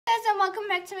Guys, and welcome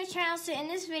back to my channel. So in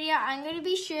this video I'm going to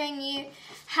be showing you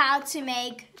how to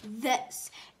make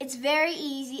this. It's very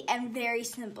easy and very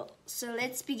simple. So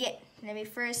let's begin. Let me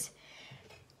first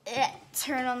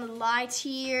turn on the light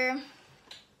here.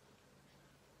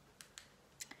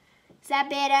 Is that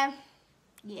better?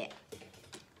 Yeah.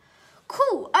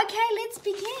 Cool. Okay, let's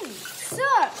begin. So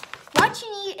what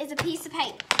you need is a piece of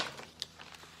paper.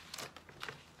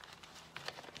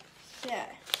 So,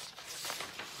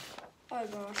 oh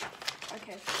gosh,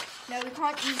 okay. No, we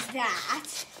can't use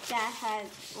that. That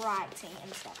has writing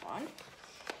and stuff on.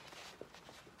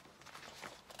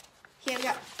 Here we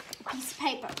go, a piece of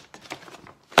paper.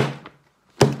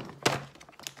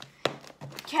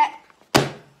 Okay,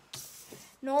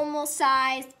 normal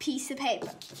sized piece of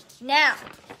paper. Now,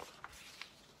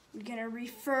 we're gonna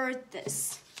refer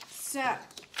this. So,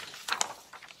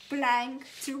 blank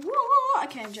to wall.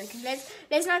 Okay, I'm joking.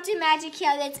 Let's not do magic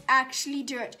here. Let's actually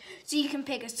do it. So you can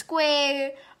pick a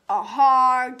square, a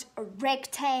heart, a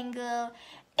rectangle,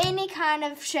 any kind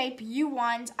of shape you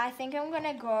want. I think I'm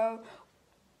gonna go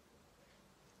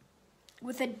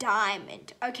with a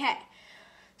diamond. Okay,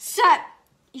 so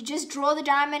you just draw the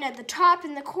diamond at the top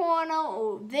in the corner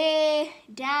or there,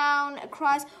 down,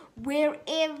 across,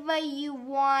 wherever you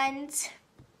want.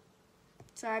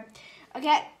 Sorry.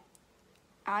 Okay.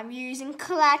 I'm using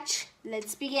clutch.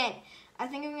 Let's begin. I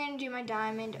think I'm going to do my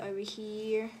diamond over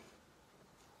here.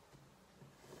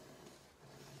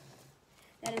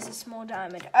 That is a small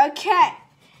diamond. Okay.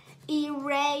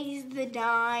 Erase the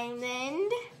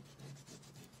diamond.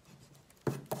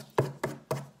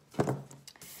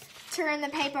 Turn the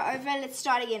paper over. Let's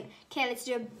start again. Okay, let's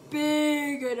do a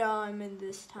bigger diamond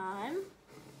this time.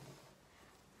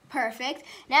 Perfect.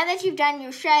 Now that you've done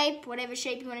your shape, whatever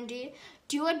shape you want to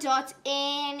do a dot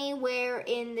anywhere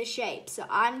in the shape. So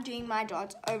I'm doing my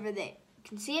dot over there. You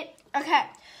can see it? Okay.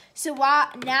 So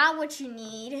now what you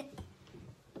need,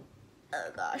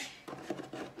 oh gosh,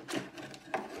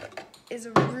 is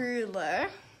a ruler.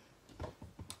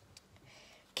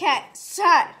 Okay, so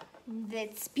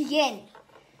let's begin.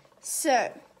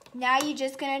 So now you're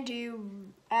just going to do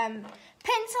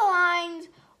pencil lines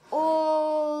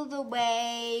all the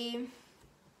way,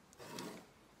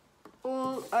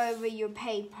 all over your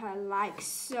paper, like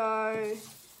so,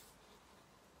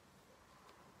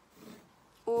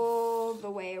 all the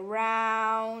way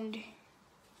around. You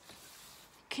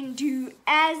can do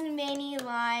as many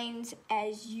lines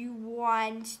as you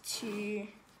want to.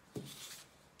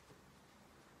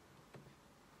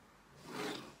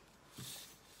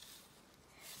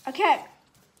 Okay,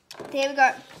 there we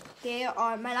go. There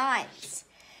are my lines.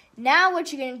 Now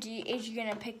what you're going to do is you're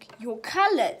going to pick your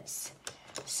colors.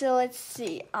 So let's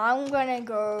see. I'm going to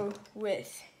go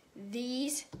with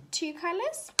these two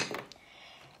colors.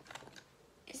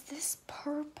 Is this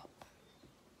purple?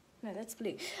 No, that's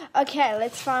blue. Okay,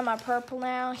 let's find my purple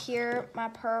now. Here, my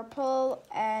purple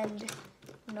and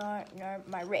no,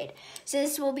 my red. So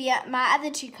this will be my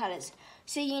other two colors.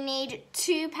 So you need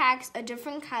 2 packs of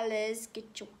different colors.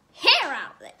 Get your hair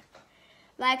out there.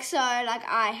 Like so, like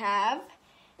I have.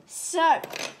 So,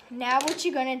 now what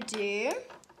you're going to do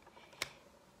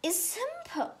is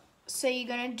simple. So, you're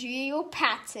going to do your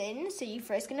pattern. So, you're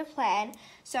first going to plan.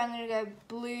 So, I'm going to go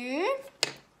blue,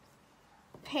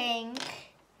 pink,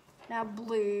 now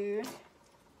blue,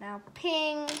 now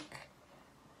pink,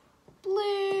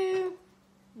 blue,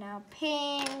 now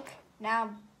pink,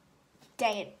 now,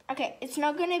 dang it. Okay, it's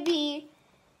not going to be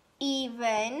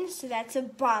even, so that's a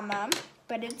bummer,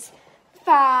 but it's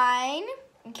fine,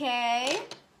 okay?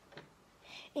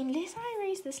 Unless I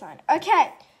erase this line.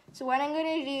 Okay, so what I'm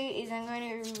going to do is I'm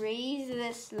going to erase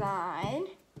this line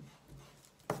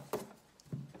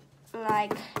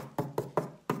like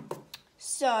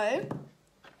so.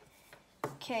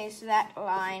 Okay, so that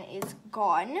line is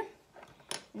gone.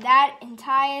 That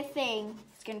entire thing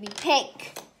is going to be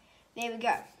pink. There we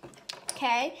go.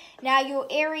 Okay, now your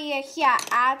area here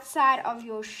outside of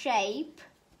your shape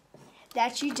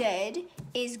that you did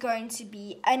is going to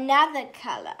be another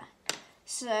color.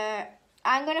 So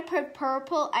I'm going to put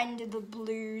purple under the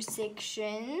blue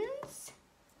sections.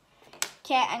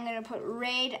 Okay, I'm going to put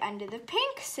red under the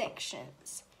pink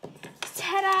sections.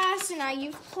 Ta-da! So now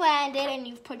you've planned it and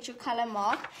you've put your color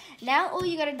mark. Now all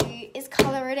you got to do is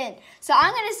color it in. So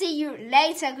I'm going to see you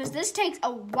later because this takes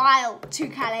a while to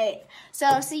color in. So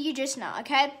I'll see you just now,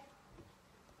 okay?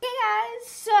 Okay guys,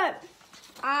 so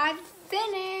I've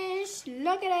finished.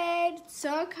 Look at it. It's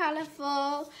so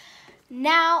colorful.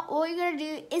 Now, all you're going to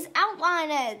do is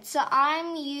outline it. So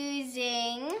I'm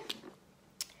using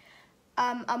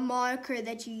a marker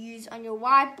that you use on your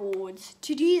whiteboards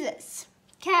to do this.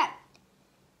 Okay.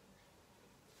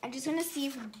 I'm just gonna see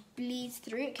if it bleeds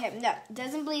through. Okay, no, it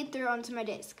doesn't bleed through onto my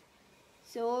desk.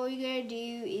 So all you're gonna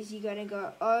do is you're gonna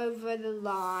go over the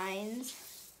lines.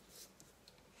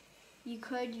 You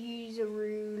could use a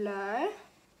ruler.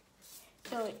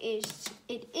 So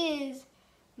it is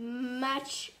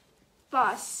much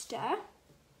faster.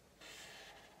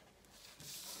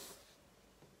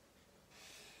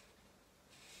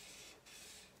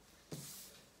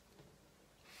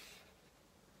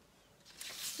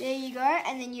 There you go,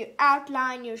 and then you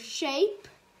outline your shape.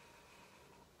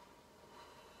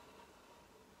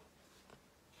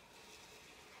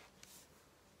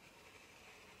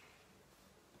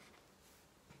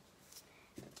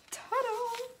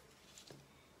 Ta-da!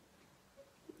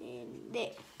 And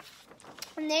there.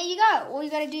 And there you go. All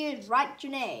you gotta do is write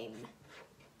your name.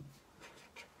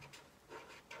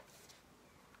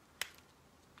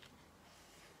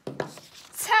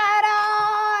 Ta-da!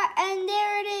 And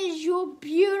there it is, your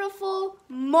beautiful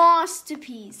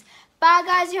masterpiece. Bye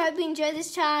guys, I hope you enjoyed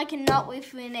this channel. I cannot wait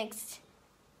for the next